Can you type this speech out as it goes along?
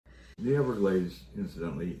The Everglades,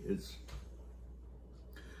 incidentally, it's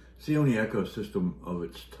the only ecosystem of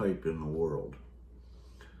its type in the world.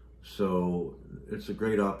 So it's a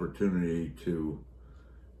great opportunity to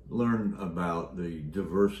learn about the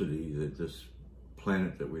diversity that this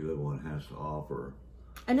planet that we live on has to offer.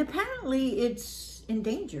 And apparently it's in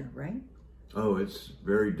danger, right? Oh, it's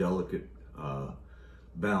very delicate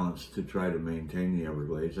balance to try to maintain the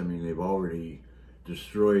Everglades. I mean, they've already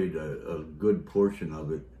destroyed a good portion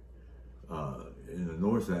of it in the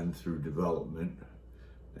north end through development.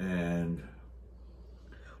 And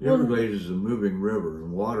the Everglades is a moving river,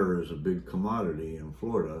 and water is a big commodity in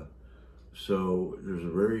Florida. So there's a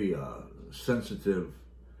very sensitive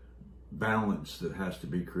balance that has to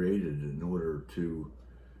be created in order to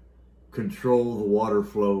control the water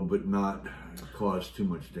flow but not cause too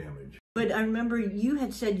much damage. But I remember you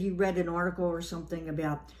had said you read an article or something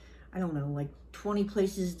about, I don't know, like 20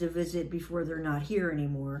 places to visit before they're not here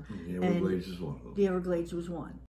anymore. The Everglades is one of them. The Everglades was one.